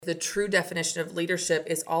The true definition of leadership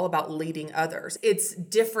is all about leading others. It's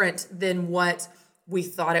different than what we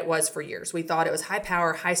thought it was for years. We thought it was high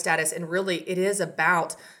power, high status, and really it is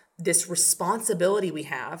about this responsibility we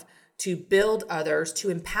have to build others, to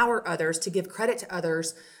empower others, to give credit to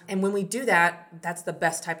others. And when we do that, that's the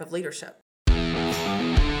best type of leadership.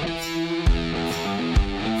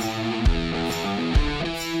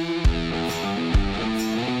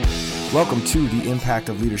 Welcome to the Impact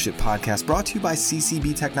of Leadership podcast, brought to you by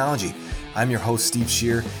CCB Technology. I'm your host, Steve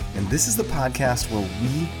Shear, and this is the podcast where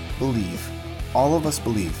we believe, all of us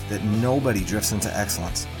believe, that nobody drifts into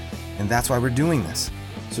excellence. And that's why we're doing this.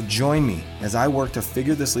 So join me as I work to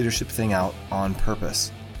figure this leadership thing out on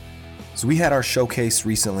purpose. So we had our showcase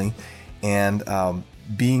recently, and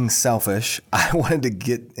being selfish, I wanted to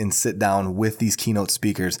get and sit down with these keynote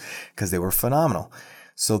speakers because they were phenomenal.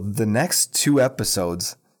 So the next two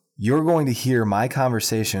episodes, you're going to hear my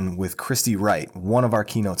conversation with Christy Wright, one of our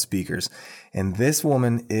keynote speakers. And this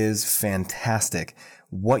woman is fantastic.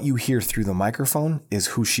 What you hear through the microphone is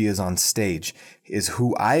who she is on stage, is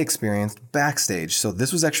who I experienced backstage. So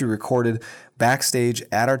this was actually recorded backstage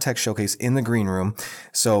at our tech showcase in the green room.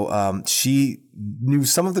 So she knew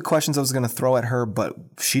some of the questions I was going to throw at her, but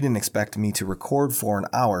she didn't expect me to record for an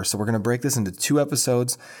hour. So we're going to break this into two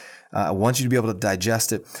episodes. I want you to be able to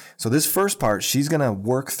digest it. So this first part, she's going to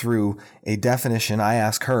work through a definition. I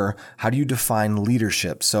ask her, how do you define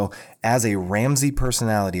leadership? So as a Ramsey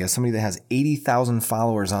personality, as somebody that has 80,000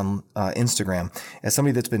 followers on Instagram, as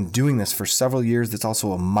somebody that's been doing this for several years, that's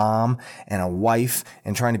also a mom and a wife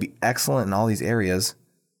and trying to be excellent in all these areas,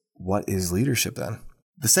 what is leadership then?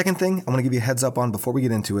 The second thing I'm going to give you a heads up on before we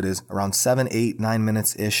get into it is around 7, 8, 9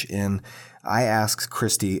 minutes-ish in, I asked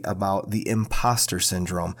Christy about the imposter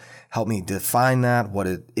syndrome. Help me define that, what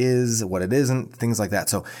it is, what it isn't, things like that.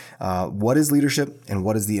 So what is leadership and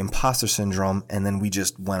what is the imposter syndrome? And then we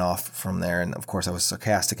just went off from there. And of course, I was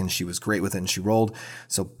sarcastic and she was great with it and she rolled.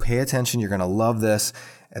 So pay attention. You're going to love this.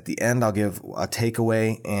 At the end, I'll give a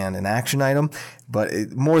takeaway and an action item.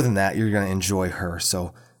 But more than that, you're going to enjoy her.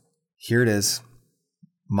 So here it is.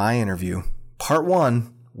 My interview, part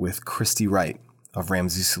 1 with Christy Wright of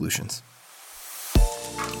Ramsey Solutions.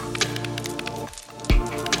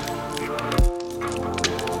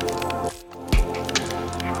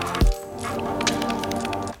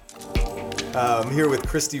 I'm here with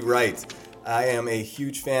Christy Wright. I am a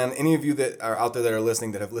huge fan. Any of you that are out there that are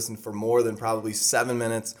listening that have listened for more than probably 7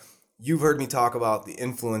 minutes, you've heard me talk about the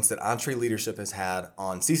influence that EntreLeadership has had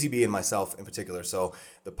on CCB and myself in particular. So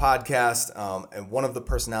the podcast and one of the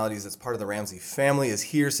personalities that's part of the Ramsey family is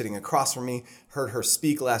here sitting across from me. Heard her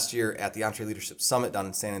speak last year at the EntreLeadership Summit down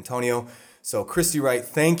in San Antonio. So Christy Wright,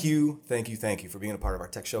 thank you for being a part of our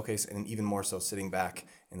tech showcase and even more so sitting back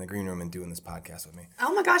in the green room and doing this podcast with me.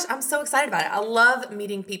 Oh my gosh, I'm so excited about it. I love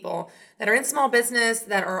meeting people that are in small business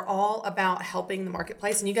that are all about helping the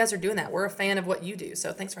marketplace, and you guys are doing that. We're a fan of what you do,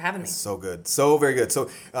 so thanks for having me. So good. So very good. So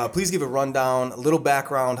please give a rundown, a little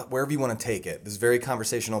background, wherever you want to take it. This is very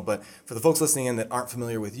conversational, but for the folks listening in that aren't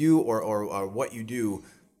familiar with you or what you do,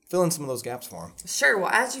 fill in some of those gaps for them. Sure. Well,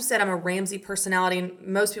 as you said, I'm a Ramsey personality, and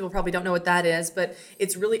most people probably don't know what that is, but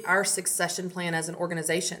it's really our succession plan as an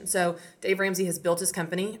organization. So Dave Ramsey has built his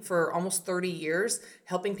company for almost 30 years,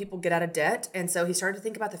 helping people get out of debt. And so he started to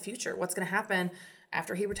think about the future. What's going to happen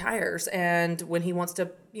after he retires and when he wants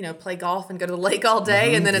to, play golf and go to the lake all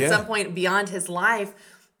day. And then at some point beyond his life,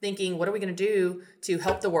 thinking, what are we going to do to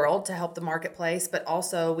help the world, to help the marketplace? But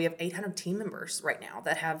also we have 800 team members right now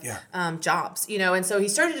that have jobs, and so he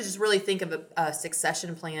started to just really think of a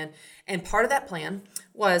succession plan. And part of that plan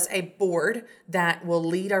was a board that will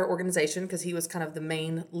lead our organization because he was kind of the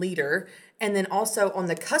main leader. And then also on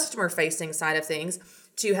the customer facing side of things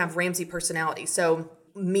to have Ramsey personality. So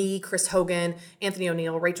me, Chris Hogan, Anthony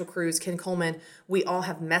O'Neill, Rachel Cruz, Ken Coleman, we all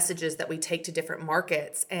have messages that we take to different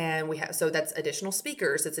markets. And so that's additional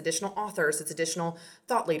speakers, it's additional authors, it's additional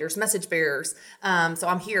thought leaders, message bearers. So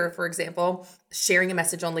I'm here, for example, sharing a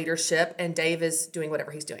message on leadership, and Dave is doing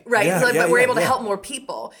whatever he's doing, right? But we're able to help more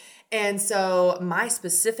people. And so my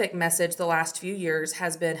specific message the last few years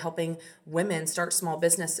has been helping women start small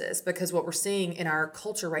businesses, because what we're seeing in our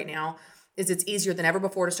culture right now is it's easier than ever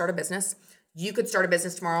before to start a business. You could start a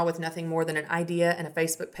business tomorrow with nothing more than an idea and a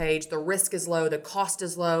Facebook page. The risk is low, the cost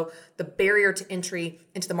is low, the barrier to entry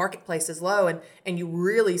into the marketplace is low, and you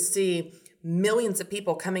really see millions of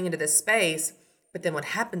people coming into this space But then what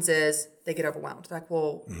happens is they get overwhelmed. They're like,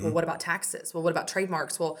 well, what about taxes? Well, what about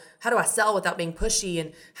trademarks? Well, how do I sell without being pushy?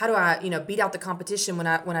 And how do I, beat out the competition when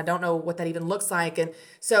I don't know what that even looks like? And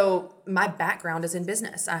so my background is in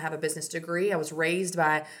business. I have a business degree. I was raised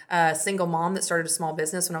by a single mom that started a small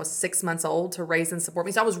business when I was 6 months old to raise and support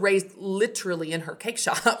me. So I was raised literally in her cake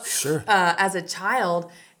shop as a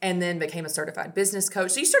child, and then became a certified business coach.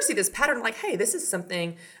 So you start to see this pattern like, hey, this is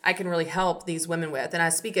something I can really help these women with. And I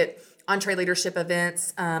speak at entree leadership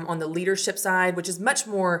events on the leadership side, which is much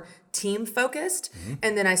more team focused.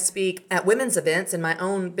 And then I speak at women's events and my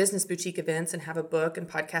own business boutique events and have a book and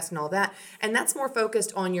podcast and all that. And that's more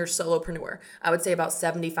focused on your solopreneur. I would say about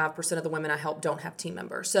 75% of the women I help don't have team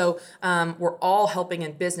members. So we're all helping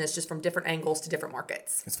in business just from different angles to different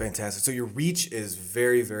markets. It's fantastic. So your reach is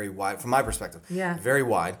very, very wide from my perspective. Yeah. Very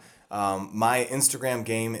wide. My Instagram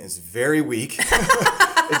game is very weak.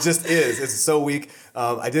 It just is. It's so weak.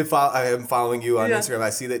 I am following you on Instagram. I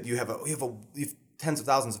see that you have tens of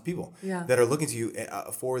thousands of people that are looking to you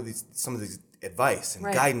for some of these advice and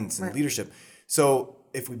guidance and leadership. So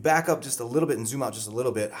if we back up just a little bit and zoom out just a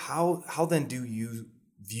little bit, how then do you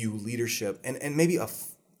view leadership and maybe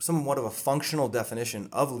somewhat of a functional definition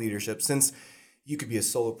of leadership, since you could be a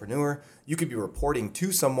solopreneur, you could be reporting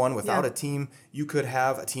to someone without a team, you could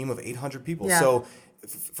have a team of 800 people. Yeah. So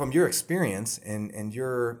from your experience and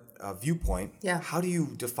your viewpoint, how do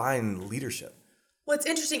you define leadership? Well, it's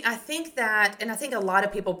interesting. I think a lot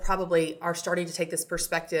of people probably are starting to take this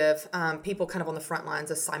perspective. People kind of on the front lines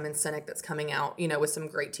of Simon Sinek that's coming out, with some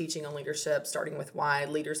great teaching on leadership, starting with Why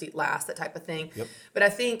Leaders Eat Last, that type of thing. Yep. But I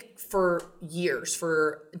think for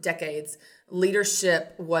decades,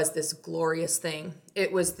 leadership was this glorious thing.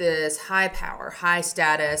 It was this high power, high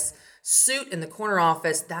status suit in the corner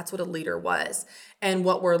office. That's what a leader was. And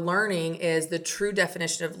what we're learning is the true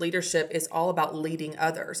definition of leadership is all about leading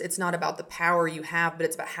others. It's not about the power you have, but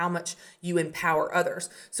it's about how much you empower others.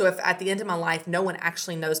 So if at the end of my life, no one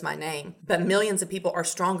actually knows my name, but millions of people are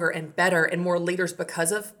stronger and better and more leaders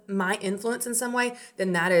because of my influence in some way,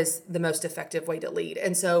 then that is the most effective way to lead.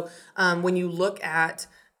 And so when you look at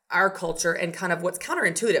our culture and kind of what's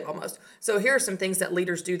counterintuitive almost. So here are some things that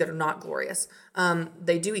leaders do that are not glorious.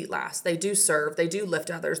 They do eat last. They do serve. They do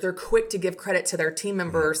lift others. They're quick to give credit to their team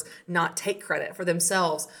members, not take credit for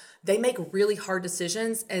themselves. They make really hard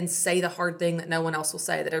decisions and say the hard thing that no one else will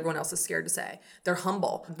say, that everyone else is scared to say. They're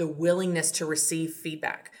humble. The willingness to receive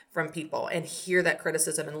feedback from people and hear that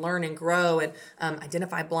criticism and learn and grow and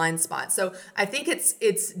identify blind spots. So I think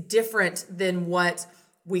it's different than what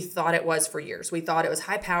we thought it was for years. We thought it was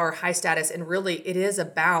high power, high status, and really it is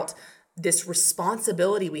about this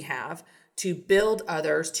responsibility we have to build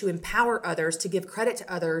others, to empower others, to give credit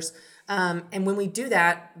to others. And when we do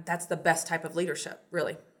that, that's the best type of leadership,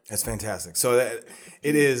 really. That's fantastic. So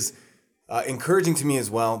it is encouraging to me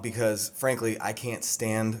as well, because frankly, I can't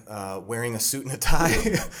stand wearing a suit and a tie.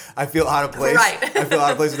 I feel out of place. Right. I feel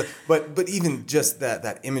out of place with it. But even just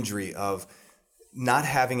that imagery of not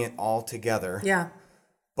having it all together. Yeah.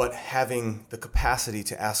 But having the capacity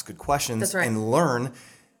to ask good questions and learn,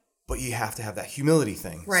 but you have to have that humility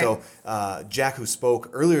thing. Right. So Jack, who spoke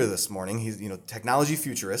earlier this morning, he's technology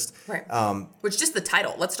futurist. Right. Which just the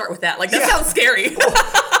title. Let's start with that. That sounds scary.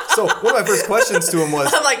 So one of my first questions to him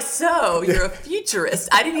was, I'm like, so you're a futurist?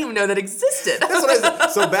 I didn't even know that existed. That's what I said.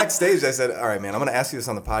 So backstage, I said, all right, man, I'm going to ask you this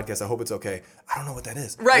on the podcast. I hope it's okay. I don't know what that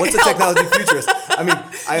is. Right. What's a technology futurist? I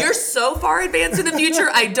mean, you're so far advanced in the future,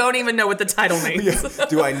 I don't even know what the title means. Yeah.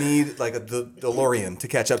 Do I need like a DeLorean to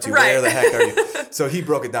catch up to you? Right. Where the heck are you? So he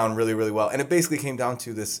broke it down really, really well. And it basically came down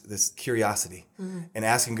to this curiosity and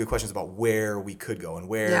asking good questions about where we could go and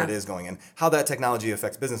where it is going and how that technology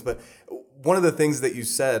affects business. But one of the things that you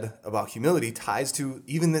said about humility ties to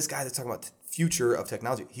even this guy that's talking about the future of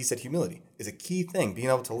technology. He said humility is a key thing, being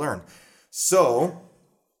able to learn. So,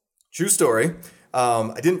 true story.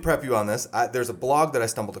 I didn't prep you on this. There's a blog that I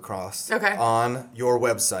stumbled across on your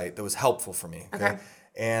website that was helpful for me. Okay.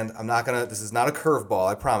 And I'm not this is not a curveball,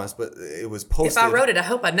 I promise, but it was posted. If I wrote it, I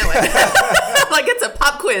hope I know it. Like it's a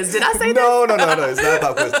pop quiz. Did I say No, it's not a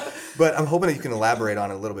pop quiz. But I'm hoping that you can elaborate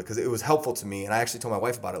on it a little bit because it was helpful to me. And I actually told my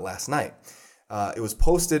wife about it last night. It was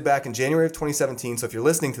posted back in January of 2017. So if you're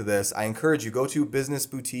listening to this, I encourage you, go to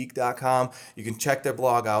businessboutique.com. You can check their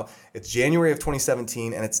blog out. It's January of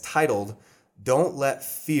 2017, and it's titled, Don't Let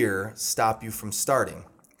Fear Stop You from Starting.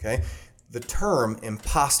 Okay. The term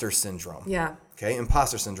imposter syndrome. Yeah. Okay.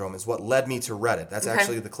 Imposter syndrome is what led me to Reddit. That's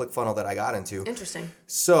actually the ClickFunnels that I got into. Interesting.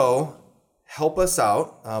 So help us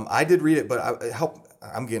out. I did read it, but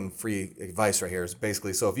I'm getting free advice right here,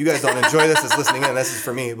 basically. So if you guys don't enjoy this as listening in, this is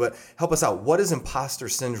for me. But help us out. What is imposter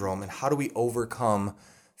syndrome, and how do we overcome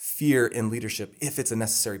fear in leadership if it's a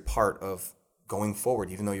necessary part of going forward,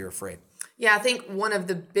 even though you're afraid? Yeah, I think one of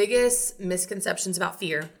the biggest misconceptions about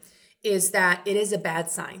fear is that it is a bad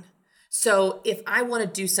sign. So if I want to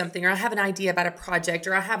do something, or I have an idea about a project,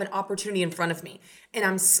 or I have an opportunity in front of me and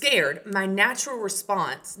I'm scared, my natural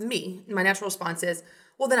response is,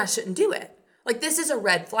 well, then I shouldn't do it. Like, this is a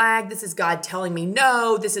red flag. This is God telling me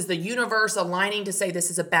no. This is the universe aligning to say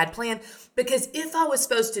this is a bad plan. Because if I was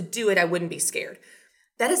supposed to do it, I wouldn't be scared.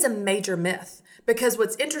 That is a major myth. Because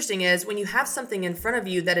what's interesting is when you have something in front of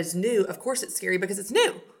you that is new, of course it's scary because it's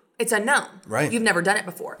new. It's unknown. Right. You've never done it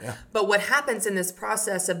before. Yeah. But what happens in this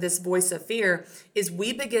process of this voice of fear is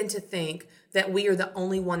we begin to think that we are the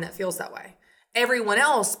only one that feels that way. Everyone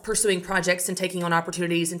else pursuing projects and taking on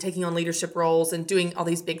opportunities and taking on leadership roles and doing all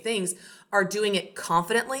these big things are doing it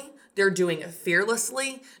confidently. They're doing it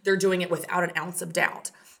fearlessly. They're doing it without an ounce of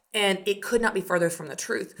doubt. And it could not be further from the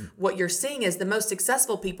truth. What you're seeing is the most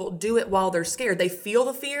successful people do it while they're scared. They feel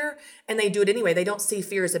the fear and they do it anyway. They don't see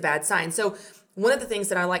fear as a bad sign. So one of the things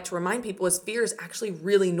that I like to remind people is fear is actually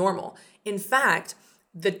really normal. In fact,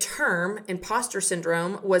 the term imposter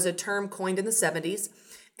syndrome was a term coined in the 70s,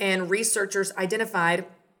 and researchers identified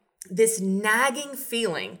this nagging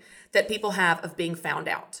feeling that people have of being found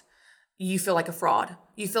out. You feel like a fraud.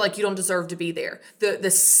 You feel like you don't deserve to be there. The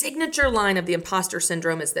signature line of the imposter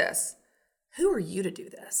syndrome is this: who are you to do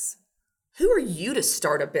this? Who are you to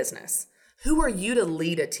start a business? Who are you to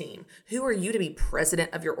lead a team? Who are you to be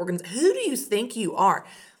president of your organization? Who do you think you are?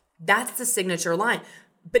 That's the signature line.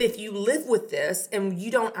 But if you live with this and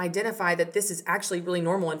you don't identify that this is actually really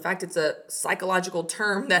normal, in fact, it's a psychological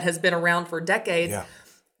term that has been around for decades,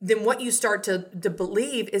 then what you start to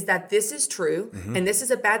believe is that this is true and this is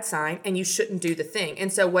a bad sign and you shouldn't do the thing.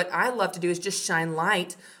 And so what I love to do is just shine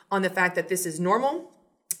light on the fact that this is normal.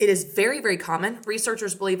 It is very, very common.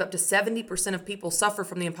 Researchers believe up to 70% of people suffer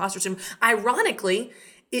from the imposter syndrome. Ironically,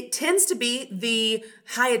 it tends to be the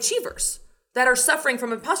high achievers that are suffering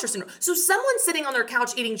from imposter syndrome. So someone sitting on their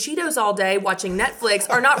couch eating Cheetos all day, watching Netflix,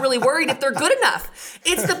 are not really worried if they're good enough.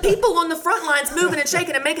 It's the people on the front lines moving and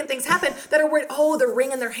shaking and making things happen that are worried, oh, they're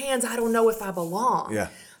wringing their hands. I don't know if I belong. Yeah.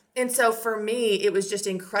 And so for me, it was just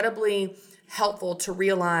incredibly helpful to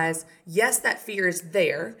realize, yes, that fear is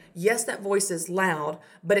there. Yes, that voice is loud,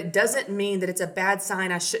 but it doesn't mean that it's a bad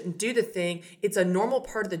sign I shouldn't do the thing. It's a normal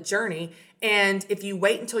part of the journey. And if you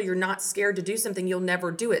wait until you're not scared to do something, you'll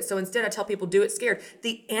never do it. So instead, I tell people, do it scared.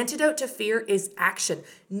 The antidote to fear is action.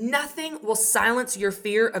 Nothing will silence your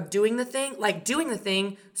fear of doing the thing like doing the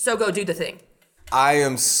thing, so go do the thing. I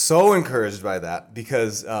am so encouraged by that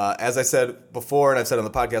because as I said before, and I've said on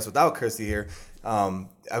the podcast without Christy here,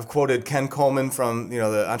 I've quoted Ken Coleman from the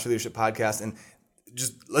EntreLeadership podcast, and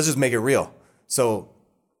let's just make it real. So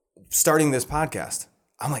starting this podcast,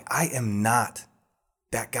 I'm like, I am not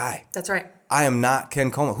that guy. That's right. I am not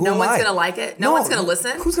Ken Coleman. Who am I? No one's going to like it. No one's going to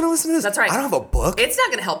listen. Who's going to listen to this? That's right. I don't have a book. It's not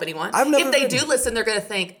going to help anyone. If they do listen, they're going to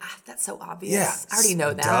think, that's so obvious. Yeah. I already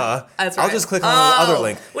know that. Duh. That's right. I'll just click on the other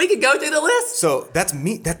link. We could go through the list. So that's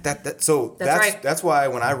me. That's right. That's why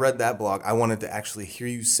when I read that blog, I wanted to actually hear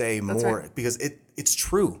you say more because it's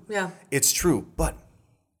true. Yeah. It's true. But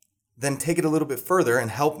then take it a little bit further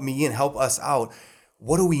and help me and help us out.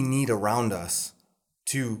 What do we need around us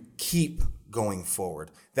to keep going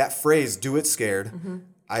forward? That phrase, do it scared.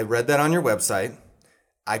 I read that on your website.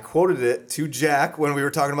 I quoted it to Jack when we were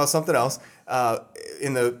talking about something else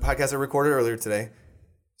in the podcast I recorded earlier today.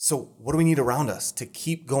 So what do we need around us to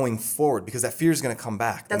keep going forward? Because that fear is going to come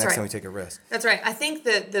back the next time we take a risk. That's right. I think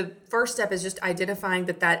that the first step is just identifying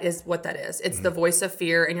that is what that is. It's the voice of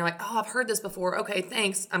fear. And you're like, oh, I've heard this before. Okay,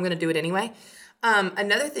 thanks. I'm going to do it anyway.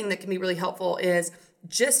 Another thing that can be really helpful is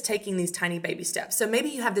just taking these tiny baby steps. So maybe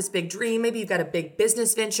you have this big dream. Maybe you've got a big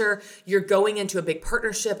business venture. You're going into a big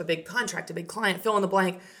partnership, a big contract, a big client, fill in the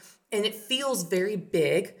blank. And it feels very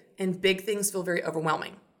big, and big things feel very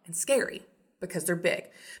overwhelming and scary because they're big.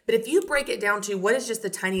 But if you break it down to what is just the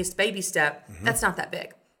tiniest baby step, that's not that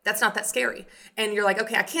big. That's not that scary. And you're like,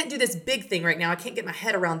 okay, I can't do this big thing right now. I can't get my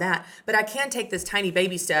head around that. But I can take this tiny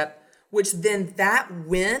baby step, which then that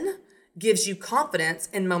win gives you confidence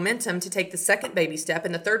and momentum to take the second baby step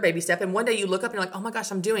and the third baby step. And one day you look up and you're like, oh my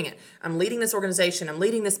gosh, I'm doing it. I'm leading this organization. I'm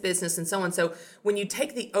leading this business and so on. So when you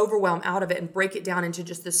take the overwhelm out of it and break it down into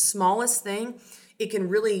just the smallest thing, it can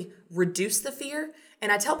really reduce the fear.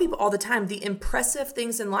 And I tell people all the time, the impressive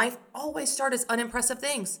things in life always start as unimpressive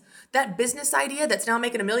things. That business idea that's now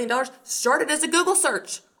making $1 million started as a Google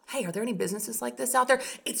search. Hey, are there any businesses like this out there?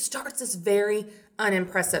 It starts as very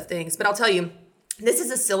unimpressive things. But I'll tell you, this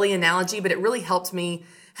is a silly analogy, but it really helped me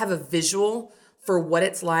have a visual for what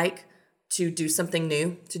it's like to do something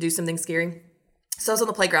new, to do something scary. So I was on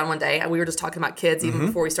the playground one day, and we were just talking about kids even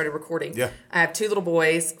before we started recording. Yeah. I have 2 little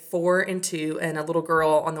boys, 4 and 2, and a little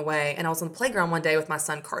girl on the way. And I was on the playground one day with my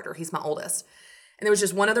son, Carter. He's my oldest. And there was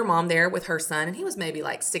just one other mom there with her son, and he was maybe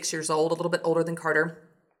like 6 years old, a little bit older than Carter.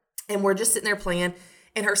 And we're just sitting there playing,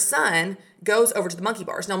 and her son goes over to the monkey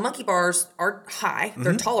bars. Now, monkey bars are high.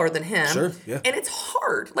 They're taller than him. Sure, yeah. And it's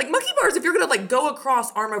hard. Like monkey bars, if you're going to like go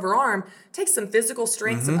across arm over arm, takes some physical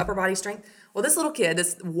strength, some upper body strength. Well, this little kid,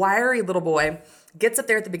 this wiry little boy, gets up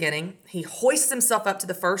there at the beginning. He hoists himself up to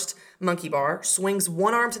the first monkey bar, swings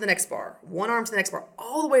one arm to the next bar, one arm to the next bar,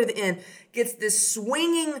 all the way to the end, gets this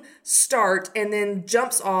swinging start, and then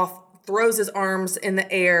jumps off, throws his arms in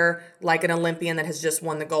the air like an Olympian that has just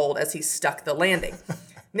won the gold as he stuck the landing.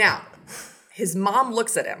 Now, his mom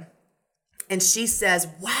looks at him and she says,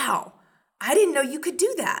 "Wow, I didn't know you could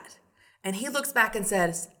do that." And he looks back and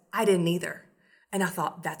says, "I didn't either." And I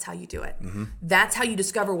thought, that's how you do it. That's how you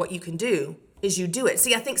discover what you can do, is you do it.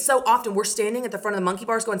 See, I think so often we're standing at the front of the monkey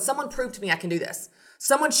bars going, someone prove to me I can do this.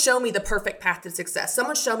 Someone show me the perfect path to success.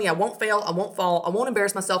 Someone show me I won't fail, I won't fall, I won't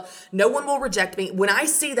embarrass myself. No one will reject me. When I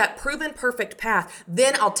see that proven perfect path,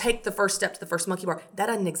 then I'll take the first step to the first monkey bar. That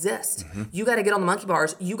doesn't exist. You got to get on the monkey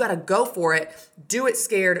bars. You got to go for it. Do it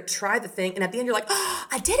scared. Try the thing. And at the end, you're like, oh,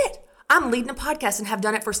 I did it. I'm leading a podcast and have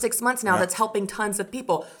done it for 6 months now. That's helping tons of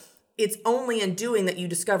people. It's only in doing that you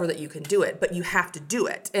discover that you can do it, but you have to do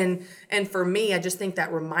it. And for me, I just think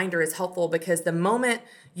that reminder is helpful, because the moment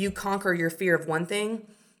you conquer your fear of one thing,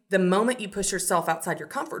 the moment you push yourself outside your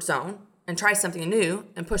comfort zone and try something new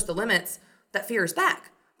and push the limits, that fear is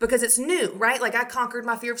back because it's new, right? Like I conquered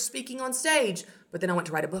my fear of speaking on stage, but then I went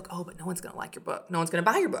to write a book. Oh, but no one's going to like your book. No one's going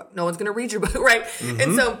to buy your book. No one's going to read your book, right?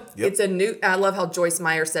 And so it's a new, I love how Joyce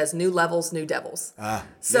Meyer says, new levels, new devils.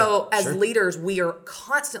 As leaders, we are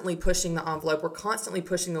constantly pushing the envelope. We're constantly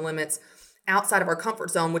pushing the limits outside of our comfort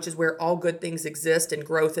zone, which is where all good things exist and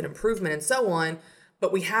growth and improvement and so on.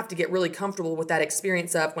 But we have to get really comfortable with that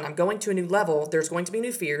experience of when I'm going to a new level, there's going to be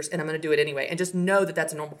new fears and I'm going to do it anyway. And just know that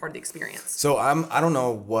that's a normal part of the experience. So I don't know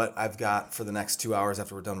what I've got for the next 2 hours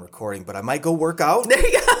after we're done recording, but I might go work out. There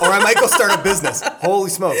you go. Or I might go start a business. Holy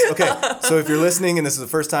smokes. Okay. So if you're listening and this is the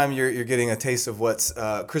first time you're getting a taste of what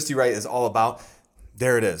Christy Wright is all about,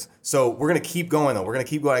 there it is. So we're going to keep going though. We're going to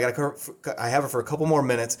keep going. I have it for a couple more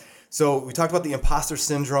minutes. So we talked about the imposter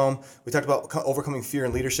syndrome. We talked about overcoming fear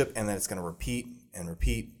in leadership, and then it's going to repeat and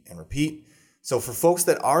repeat and repeat. So for folks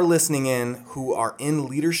that are listening in who are in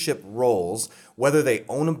leadership roles, whether they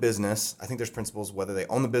own a business, I think there's principles, whether they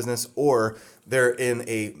own the business or they're in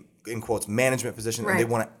a, in quotes, management position, and they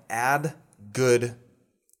want to add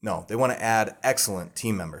excellent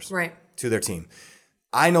team members to their team.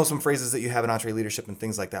 I know some phrases that you have in EntreLeadership and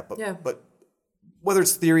things like that, but whether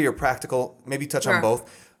it's theory or practical, maybe touch on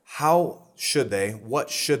both. How should they, what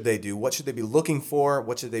should they do? What should they be looking for?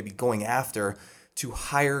 What should they be going after to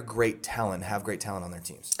hire great talent, have great talent on their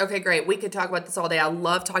teams? Okay, great. We could talk about this all day. I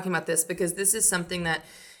love talking about this because this is something that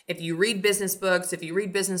if you read business books, if you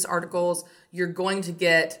read business articles, you're going to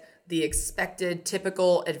get the expected,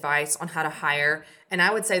 typical advice on how to hire. And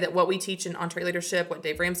I would say that what we teach in EntreLeadership, what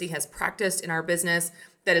Dave Ramsey has practiced in our business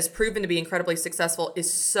that has proven to be incredibly successful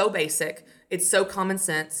is so basic. It's so common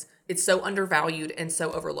sense. It's so undervalued and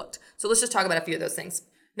so overlooked. So let's just talk about a few of those things.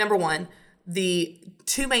 Number one, the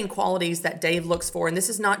 2 main qualities that Dave looks for, and this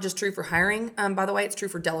is not just true for hiring, by the way, it's true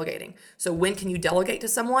for delegating. So when can you delegate to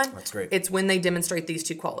someone? That's great. It's when they demonstrate these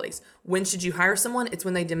 2 qualities. When should you hire someone? It's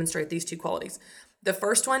when they demonstrate these 2 qualities. The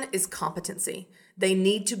first one is competency. They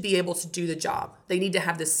need to be able to do the job. They need to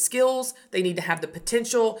have the skills. They need to have the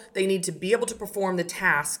potential. They need to be able to perform the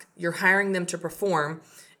task you're hiring them to perform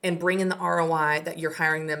and bring in the ROI that you're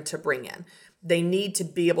hiring them to bring in. They need to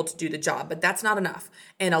be able to do the job, but that's not enough.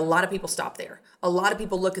 And a lot of people stop there. A lot of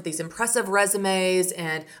people look at these impressive resumes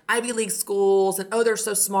and Ivy League schools and, oh, they're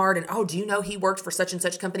so smart. And, oh, do you know he worked for such and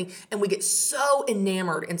such company? And we get so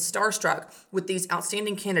enamored and starstruck with these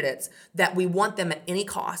outstanding candidates that we want them at any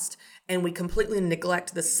cost. And we completely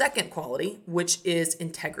neglect the second quality, which is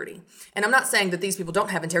integrity. And I'm not saying that these people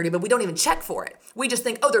don't have integrity, but we don't even check for it. We just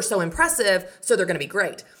think, oh, they're so impressive, so they're going to be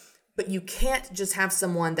great. But you can't just have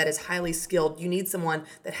someone that is highly skilled. You need someone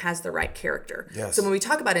that has the right character. Yes. So when we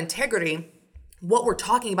talk about integrity, what we're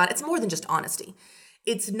talking about, it's more than just honesty.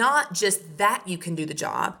 It's not just that you can do the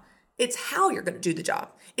job. It's how you're going to do the job.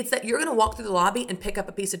 It's that you're going to walk through the lobby and pick up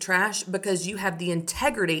a piece of trash because you have the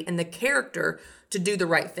integrity and the character to do the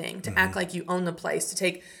right thing, to act like you own the place, to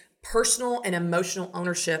take personal and emotional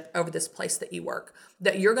ownership over this place that you work.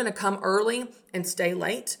 That you're going to come early and stay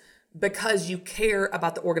late because you care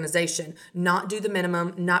about the organization, not do the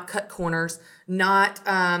minimum, not cut corners, not,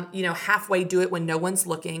 halfway do it when no one's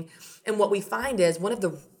looking. And what we find is one of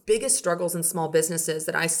the biggest struggles in small businesses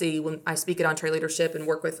that I see when I speak at EntreLeadership and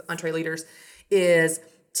work with EntreLeaders is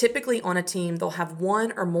typically on a team, they'll have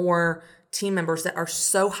one or more team members that are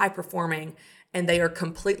so high performing and they are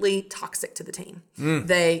completely toxic to the team.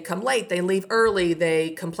 They come late, they leave early,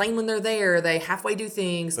 they complain when they're there, they halfway do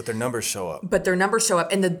things. But their numbers show up.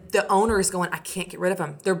 And the owner is going, I can't get rid of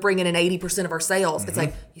them. They're bringing in 80% of our sales. It's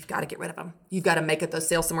like, you've got to get rid of them. You've got to make it those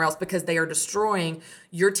sales somewhere else because they are destroying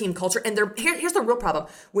your team culture. And here's the real problem.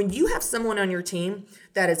 When you have someone on your team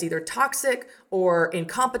that is either toxic or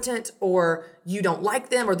incompetent or you don't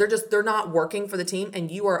like them or they're not working for the team and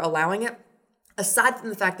you are allowing it, aside from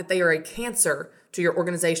the fact that they are a cancer to your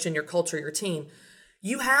organization, your culture, your team,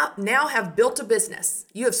 you have built a business.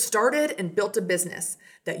 You have started and built a business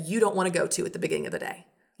that you don't want to go to at the beginning of the day.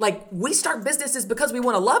 Like, we start businesses because we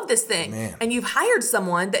want to love this thing. Man. And you've hired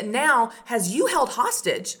someone that now has you held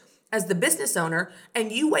hostage as the business owner,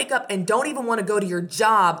 and you wake up and don't even want to go to your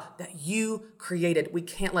job that you created. We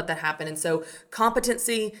can't let that happen. And so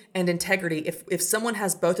competency and integrity, if someone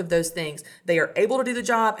has both of those things, they are able to do the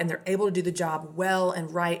job and they're able to do the job well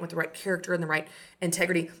and right with the right character and the right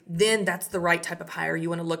integrity, then that's the right type of hire you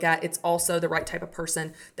want to look at. It's also the right type of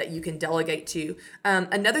person that you can delegate to.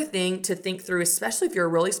 Another thing to think through, especially if you're a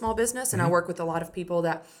really small business, and I work with a lot of people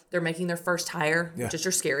that they're making their first hire, which is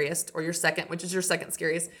your scariest, or your second, which is your second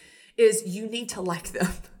scariest, is you need to like them.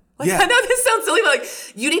 I know this sounds silly,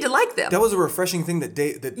 but you need to like them. That was a refreshing thing that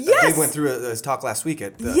Dave went through his talk last week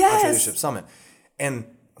at the EntreLeadership Summit. And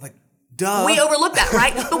duh. We overlook that,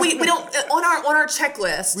 right? But we don't, on our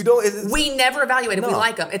checklist, we never evaluate if we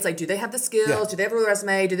like them. It's like, do they have the skills? Yeah. Do they have a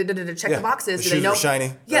resume? Do they check the boxes? The do they know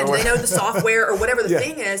shiny? Yeah, do they know the software or whatever the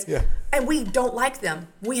thing is? Yeah. And we don't like them.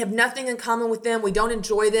 We have nothing in common with them. We don't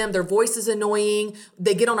enjoy them. Their voice is annoying.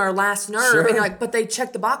 They get on our last nerve. Sure. And you're like, but they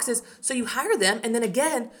check the boxes. So you hire them. And then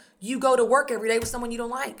again, you go to work every day with someone you don't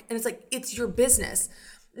like. And it's like, it's your business.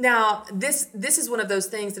 Now, this is one of those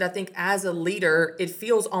things that I think as a leader, it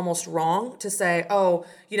feels almost wrong to say,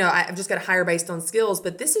 I've just got to hire based on skills.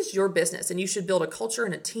 But this is your business. And you should build a culture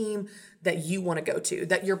and a team that you want to go to,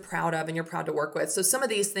 that you're proud of and you're proud to work with. So some of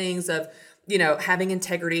these things of, having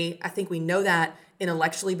integrity, I think we know that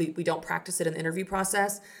intellectually, but we don't practice it in the interview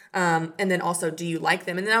process. And then also, do you like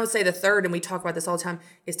them? And then I would say the third, and we talk about this all the time,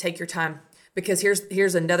 is take your time. Because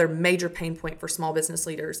here's another major pain point for small business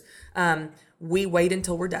leaders. We wait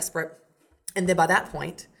until we're desperate. And then by that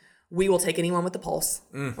point, we will take anyone with the pulse.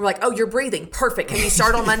 We're like, oh, you're breathing. Perfect. Can you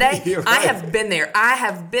start on Monday? Right. I have been there.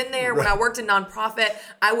 Right. When I worked in nonprofit.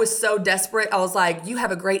 I was so desperate. I was like, you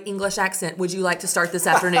have a great English accent. Would you like to start this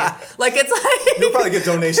afternoon? You'll probably get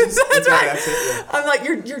donations. That's right. Accent, yeah. I'm like,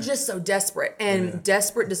 you're just so desperate. And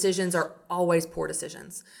desperate decisions are always poor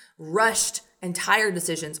decisions. Rushed and tired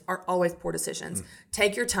decisions are always poor decisions.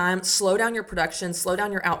 Take your time, slow down your production, slow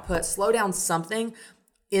down your output, slow down something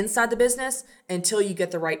inside the business until you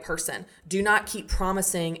get the right person. Do not keep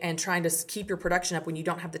promising and trying to keep your production up when you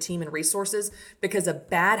don't have the team and resources, because a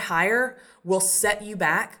bad hire will set you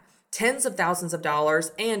back tens of thousands of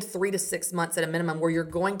dollars and 3 to 6 months at a minimum, where you're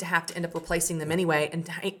going to have to end up replacing them anyway and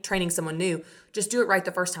training someone new. Just do it right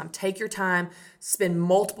the first time. Take your time, spend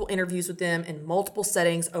multiple interviews with them in multiple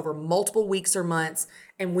settings over multiple weeks or months.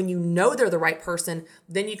 And when you know they're the right person,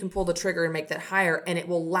 then you can pull the trigger and make that hire, and it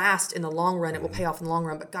will last in the long run. It will pay off in the long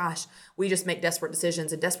run. But gosh, we just make desperate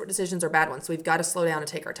decisions, and desperate decisions are bad ones. So we've got to slow down and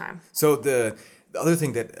take our time. So the other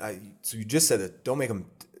thing so you just said that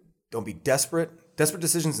don't be desperate. Desperate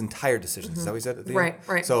decisions and tired decisions. Is that what you said at the end?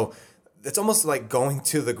 Right. So it's almost like going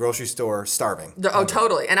to the grocery store starving. Oh,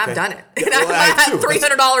 totally. And I've done it. And I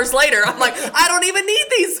 $300 later, I'm like, I don't even need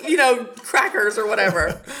these, crackers or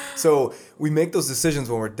whatever. So we make those decisions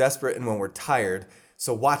when we're desperate and when we're tired.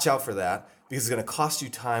 So watch out for that, because it's going to cost you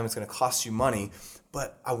time. It's going to cost you money.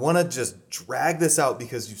 But I want to just drag this out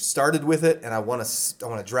because you started with it, and I want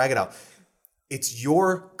to drag it out. It's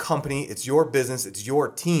your company. It's your business. It's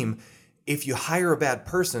your team. If you hire a bad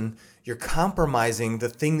person, you're compromising the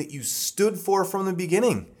thing that you stood for from the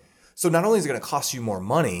beginning. So not only is it going to cost you more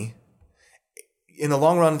money, in the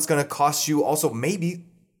long run, it's going to cost you also maybe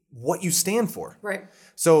what you stand for. Right.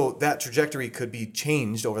 So that trajectory could be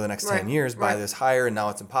changed over the next 10 years by this hire, and now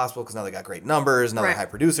it's impossible because now they got great numbers, now they're high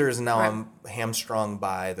producers, and now I'm hamstrung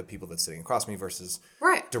by the people that's sitting across me versus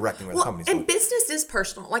directing where the company's and going. business is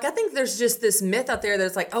personal. Like, I think there's just this myth out there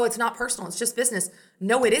that's like, oh, it's not personal. It's just business.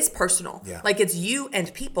 No, it is personal. Yeah. Like, it's you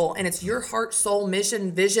and people, and it's your heart, soul,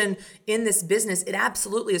 mission, vision in this business. It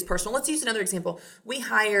absolutely is personal. Let's use another example. We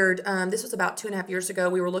hired, this was about 2.5 years ago.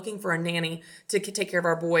 We were looking for a nanny to take care of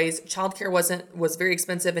our boys. Childcare was very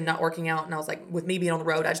expensive and not working out. And I was like, with me being on the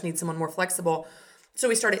road, I just need someone more flexible. So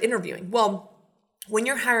we started interviewing. Well, when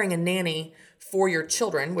you're hiring a nanny for your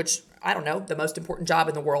children, which I don't know, the most important job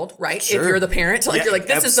in the world, right? Sure. If you're the parent, like you're like,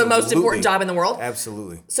 this is the most important job in the world.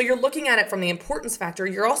 Absolutely. So you're looking at it from the importance factor.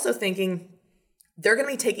 You're also thinking, they're going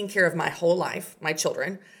to be taking care of my whole life, my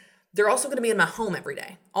children. They're also going to be in my home every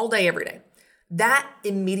day, all day, every day. That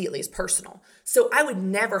immediately is personal. So I would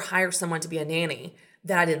never hire someone to be a nanny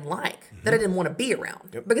that I didn't like, that I didn't want to be around.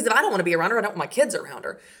 Yep. Because if I don't want to be around her, I don't want my kids around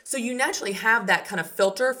her. So you naturally have that kind of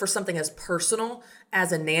filter for something as personal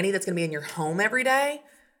as a nanny that's going to be in your home every day.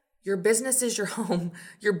 Your business is your home.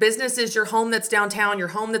 Your business is your home that's downtown, your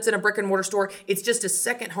home that's in a brick and mortar store. It's just a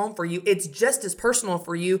second home for you. It's just as personal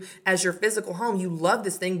for you as your physical home. You love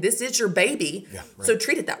this thing. This is your baby. Yeah, right. So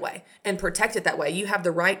treat it that way and protect it that way. You have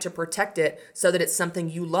the right to protect it so that it's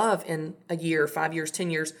something you love in a year, 5 years,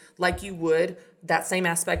 10 years, like you would that same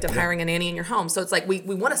aspect of hiring a nanny in your home. So it's like we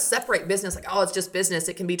want to separate business, like, oh, it's just business.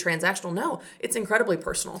 It can be transactional. No, it's incredibly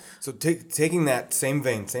personal. So taking that same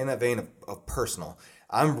vein, saying that vein of personal,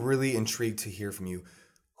 I'm really intrigued to hear from you.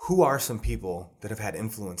 Who are some people that have had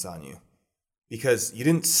influence on you? Because you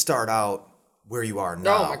didn't start out where you are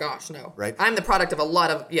now. Oh my gosh, no. Right? I'm the product of a lot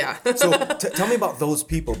of, So tell me about those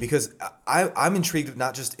people, because I'm intrigued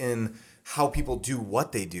not just in how people do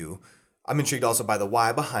what they do. I'm intrigued also by the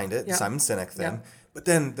why behind it, Simon Sinek thing, but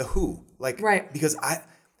then the who. Like, right. Because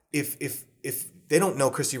if they don't know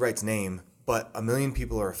Christy Wright's name, but 1 million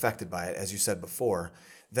people are affected by it, as you said before,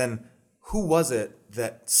 then who was it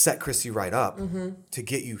that set Christy Wright up to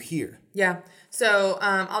get you here? Yeah. So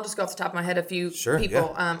I'll just go off the top of my head a few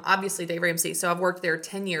people. Yeah. Obviously, Dave Ramsey. So I've worked there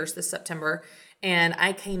 10 years this September, and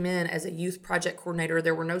I came in as a youth project coordinator.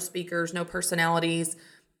 There were no speakers, no personalities.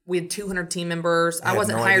 We had 200 team members. I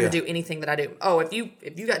wasn't hired to do anything that I do. Oh, if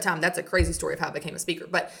you got time, that's a crazy story of how I became a speaker.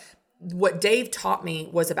 But what Dave taught me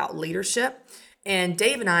was about leadership. And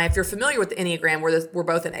Dave and I, if you're familiar with the Enneagram, we're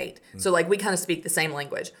both an 8. So like we kind of speak the same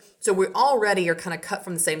language. So we already are kind of cut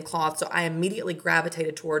from the same cloth. So I immediately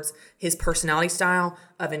gravitated towards his personality style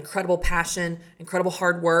of incredible passion, incredible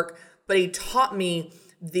hard work. But he taught me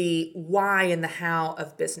the why and the how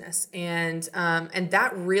of business. And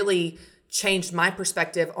that really changed my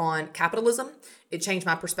perspective on capitalism. It changed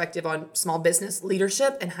my perspective on small business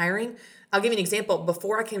leadership and hiring. I'll give you an example.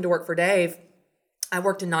 Before I came to work for Dave, I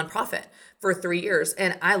worked in nonprofit for 3 years,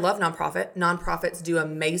 and I love nonprofit. Nonprofits do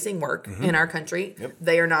amazing work in our country. Yep.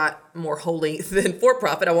 They are not more holy than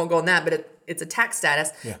for-profit. I won't go on that, but it's a tax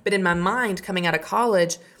status. Yeah. But in my mind, coming out of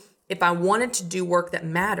college, if I wanted to do work that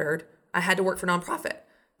mattered, I had to work for nonprofit,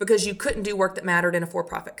 because you couldn't do work that mattered in a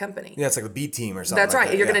for-profit company. Yeah, it's like the B team or something. That's right.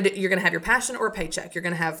 That. You're gonna have your passion or a paycheck. You're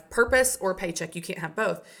gonna have purpose or a paycheck. You can't have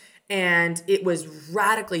both. And it was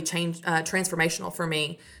radically transformational for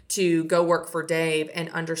me to go work for Dave and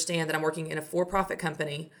understand that I'm working in a for-profit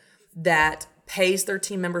company that pays their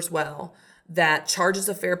team members well, that charges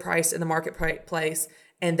a fair price in the marketplace,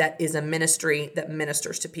 and that is a ministry that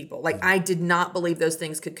ministers to people. Like, I did not believe those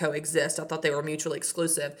things could coexist. I thought they were mutually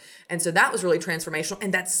exclusive. And so that was really transformational.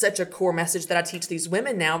 And that's such a core message that I teach these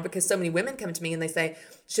women now, because so many women come to me and they say,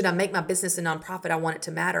 should I make my business a nonprofit? I want it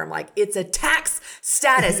to matter. I'm like, it's a tax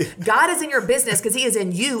status. God is in your business because he is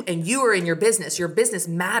in you, and you are in your business. Your business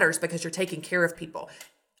matters because you're taking care of people.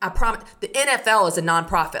 I promise, the NFL is a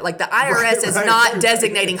nonprofit. Like, the IRS is not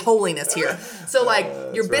designating holiness here. So like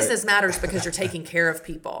your business matters because you're taking care of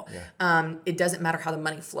people. Yeah. It doesn't matter how the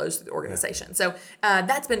money flows through the organization. Yeah. So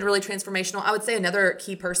that's been really transformational. I would say another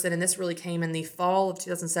key person, and this really came in the fall of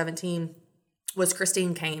 2017, was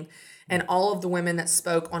Christine Kane. And all of the women that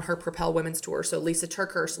spoke on her Propel Women's Tour. So Lisa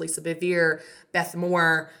Turkhurst, Lisa Bevere, Beth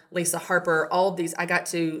Moore, Lisa Harper, all of these. I got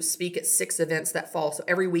to speak at 6 events that fall. So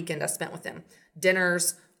every weekend I spent with them.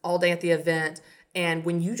 Dinners, all day at the event. And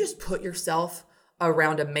when you just put yourself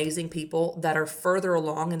around amazing people that are further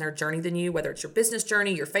along in their journey than you, whether it's your business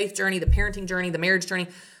journey, your faith journey, the parenting journey, the marriage journey,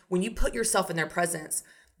 when you put yourself in their presence,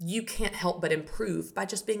 you can't help but improve by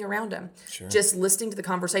just being around them. Sure. Just listening to the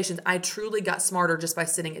conversations. I truly got smarter just by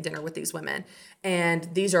sitting at dinner with these women. And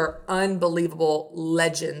these are unbelievable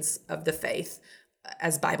legends of the faith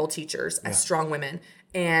as Bible teachers, as strong women.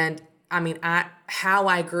 And I mean, how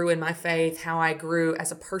I grew in my faith, how I grew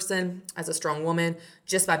as a person, as a strong woman,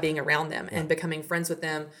 just by being around them and becoming friends with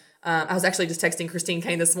them. I was actually just texting Christine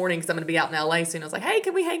Kane this morning because I'm going to be out in LA soon. I was like, hey,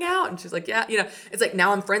 can we hang out? And she's like, yeah. It's like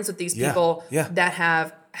now I'm friends with these people that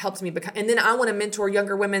have helped me become, and then I want to mentor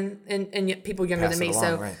younger women and people younger than me.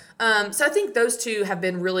 Along, right. So I think those two have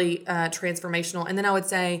been really transformational. And then I would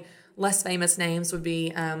say less famous names would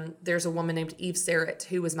be, there's a woman named Eve Serrett,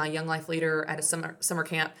 who was my Young Life leader at a summer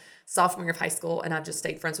camp, sophomore year of high school. And I've just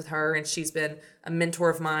stayed friends with her, and she's been a mentor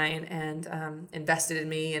of mine and invested in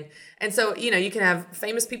me. And so, you can have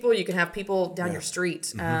famous people, you can have people down your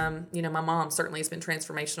street. My mom certainly has been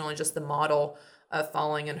transformational, and just the model of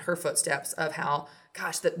following in her footsteps of how,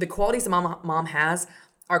 gosh, the qualities that mom has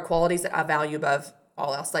are qualities that I value above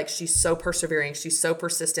all else. Like, she's so persevering. She's so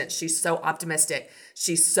persistent. She's so optimistic.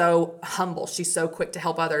 She's so humble. She's so quick to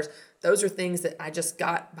help others. Those are things that I just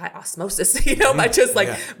got by osmosis, by just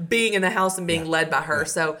being in the house and being led by her. Yeah.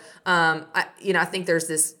 So, I think there's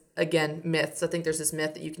this, again, myths. I think there's this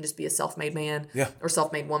myth that you can just be a self-made man or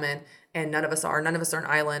self-made woman. And none of us are. None of us are an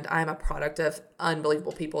island. I am a product of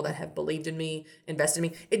unbelievable people that have believed in me, invested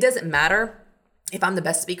in me. It doesn't matter if I'm the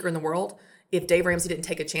best speaker in the world. If Dave Ramsey didn't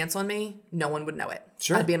take a chance on me, no one would know it.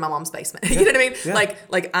 Sure. I'd be in my mom's basement. You know what I mean? Yeah.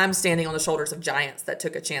 Like I'm standing on the shoulders of giants that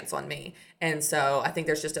took a chance on me. And so I think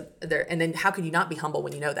there's just and then how can you not be humble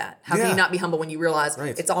when you know that? How can you not be humble when you realize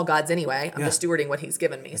it's all God's anyway? I'm just stewarding what he's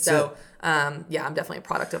given me. That's so, I'm definitely a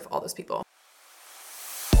product of all those people.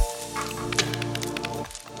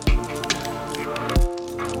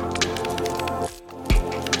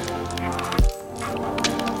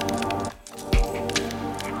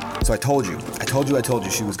 So I told you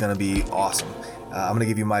she was going to be awesome. I'm going to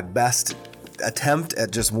give you my best attempt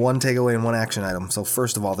at just one takeaway and one action item. So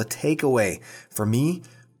first of all, the takeaway for me,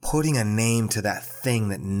 putting a name to that thing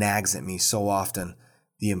that nags at me so often,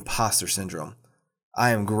 the imposter syndrome.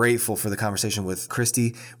 I am grateful for the conversation with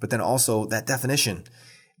Christy, but then also that definition.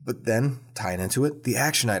 But then tying into it, the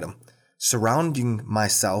action item. Surrounding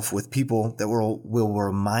myself with people that will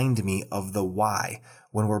remind me of the why.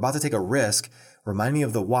 When we're about to take a risk, remind me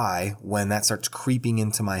of the why when that starts creeping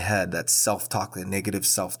into my head, that self-talk, that negative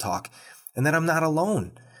self-talk, and that I'm not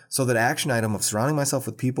alone. So that action item of surrounding myself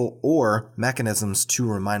with people or mechanisms to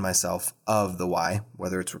remind myself of the why,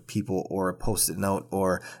 whether it's people or a Post-it note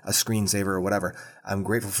or a screensaver or whatever, I'm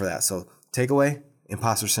grateful for that. So takeaway,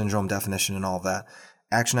 imposter syndrome definition and all of that.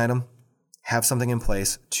 Action item, have something in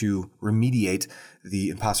place to remediate the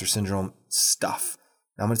imposter syndrome stuff.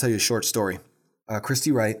 Now I'm going to tell you a short story.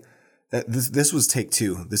 Christy Wright, this was take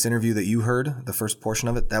 2. This interview that you heard, the first portion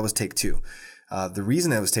of it, that was take 2. The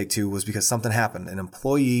reason that was take 2 was because something happened. An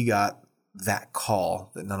employee got that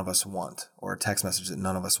call that none of us want, or a text message that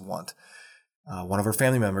none of us want. One of her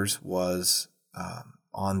family members was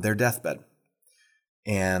on their deathbed.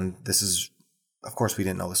 And this is, of course, we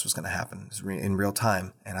didn't know this was going to happen. It was in real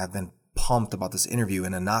time. And I've been pumped about this interview,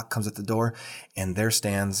 and a knock comes at the door, and there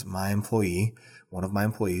stands my employee, one of my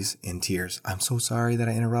employees, in tears. I'm so sorry that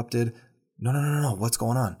I interrupted. No. What's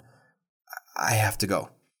going on? I have to go.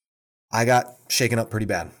 I got shaken up pretty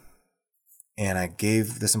bad, and I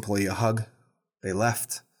gave this employee a hug. They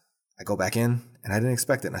left. I go back in, and I didn't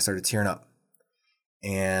expect it, and I started tearing up.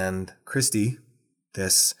 And Christy,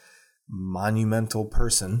 this monumental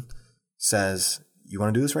person, says, you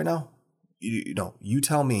want to do this right now? You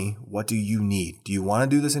tell me, what do you need? Do you want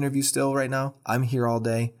to do this interview still right now? I'm here all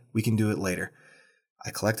day. We can do it later. I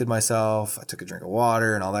collected myself. I took a drink of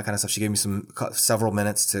water and all that kind of stuff. She gave me several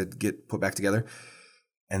minutes to get put back together.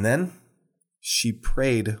 And then she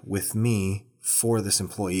prayed with me for this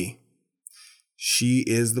employee. She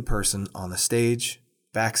is the person on the stage,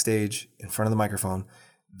 backstage, in front of the microphone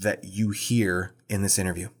that you hear in this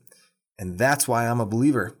interview. And that's why I'm a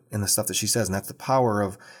believer in the stuff that she says. And that's the power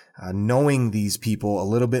of knowing these people a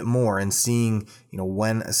little bit more and seeing,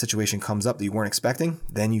 when a situation comes up that you weren't expecting,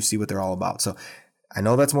 then you see what they're all about. So I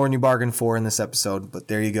know that's more than you bargained for in this episode, but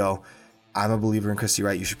there you go. I'm a believer in Christy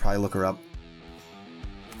Wright. You should probably look her up.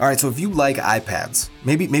 All right, so if you like iPads,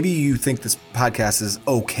 maybe you think this podcast is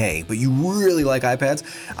okay, but you really like iPads,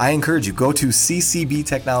 I encourage you, go to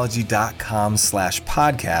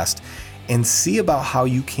ccbtechnology.com/podcast and see about how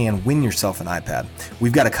you can win yourself an iPad.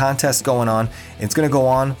 We've got a contest going on. It's going to go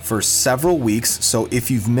on for several weeks. So if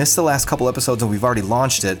you've missed the last couple episodes and we've already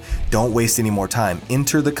launched it, don't waste any more time.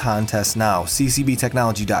 Enter the contest now,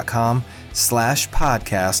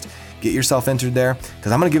 ccbtechnology.com/podcast. Get yourself entered there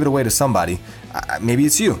because I'm going to give it away to somebody. Maybe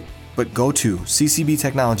it's you, but go to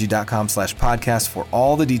ccbtechnology.com/podcast for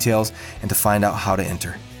all the details and to find out how to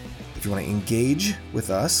enter. If you want to engage with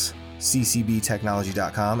us,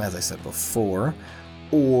 ccbtechnology.com, as I said before,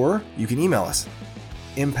 or you can email us,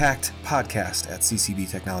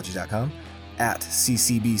 impactpodcast@ccbtechnology.com,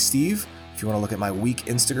 @ccbsteve. If if you want to look at my weak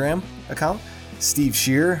Instagram account. Steve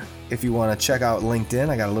Shear, if you want to check out LinkedIn,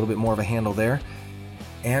 I got a little bit more of a handle there.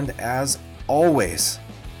 And as always,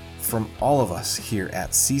 from all of us here at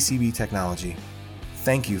CCB Technology,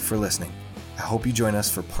 thank you for listening. I hope you join us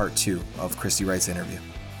for part 2 of Christy Wright's interview.